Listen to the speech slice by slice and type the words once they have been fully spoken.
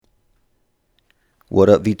What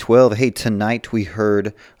up, V12? Hey, tonight we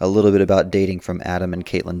heard a little bit about dating from Adam and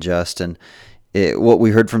Caitlin Just, and what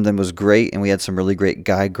we heard from them was great, and we had some really great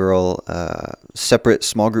guy-girl separate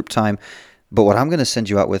small group time. But what I'm going to send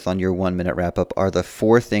you out with on your 1 minute wrap up are the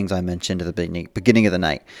four things I mentioned at the beginning of the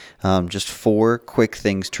night. Just four quick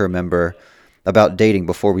things to remember about dating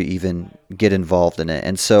before we even get involved in it.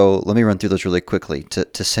 And so let me run through those really quickly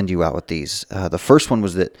to send you out with these. The first one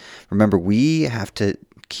was that, remember, we have to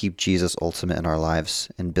keep Jesus ultimate in our lives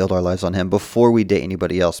and build our lives on him before we date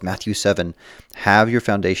anybody else. Matthew 7, have your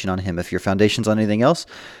foundation on him. If your foundation's on anything else,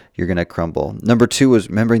 you're going to crumble. Number two is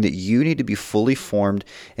remembering that you need to be fully formed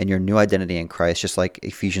in your new identity in Christ, just like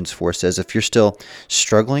Ephesians 4 says. If you're still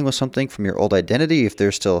struggling with something from your old identity, if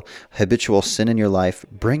there's still habitual sin in your life,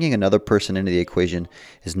 bringing another person into the equation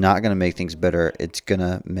is not going to make things better. It's going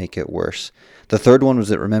to make it worse. The third one was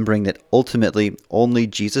that remembering that ultimately only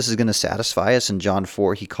Jesus is going to satisfy us. In John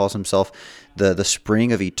 4, he calls himself the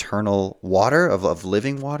spring of eternal water, of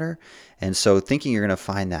living water. And so thinking you're going to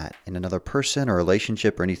find that in another person or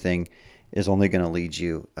relationship or anything is only going to lead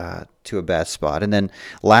you to a bad spot. And then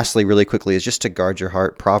lastly, really quickly, is just to guard your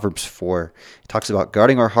heart. Proverbs 4 talks about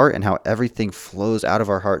guarding our heart and how everything flows out of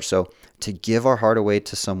our heart. So to give our heart away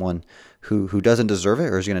to someone who doesn't deserve it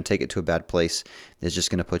or is going to take it to a bad place is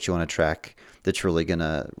just going to put you on a track that's really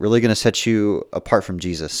gonna set you apart from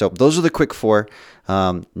Jesus. So those are the quick four.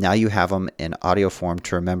 Now you have them in audio form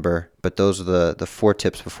to remember, but those are the four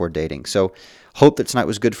tips before dating. So hope that tonight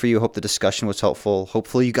was good for you. Hope the discussion was helpful.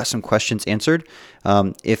 Hopefully you got some questions answered.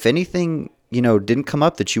 If anything didn't come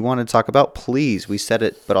up that you wanted to talk about, please, we said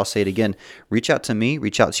it, but I'll say it again, reach out to me,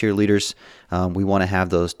 reach out to your leaders. We want to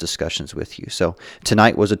have those discussions with you. So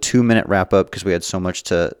tonight was a 2-minute wrap up because we had so much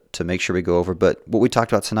to make sure we go over. But what we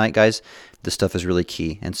talked about tonight, guys, this stuff is really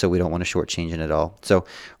key. And so we don't want to shortchange it at all. So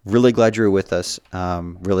really glad you were with us.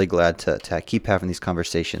 Really glad to keep having these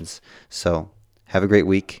conversations. So have a great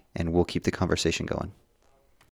week and we'll keep the conversation going.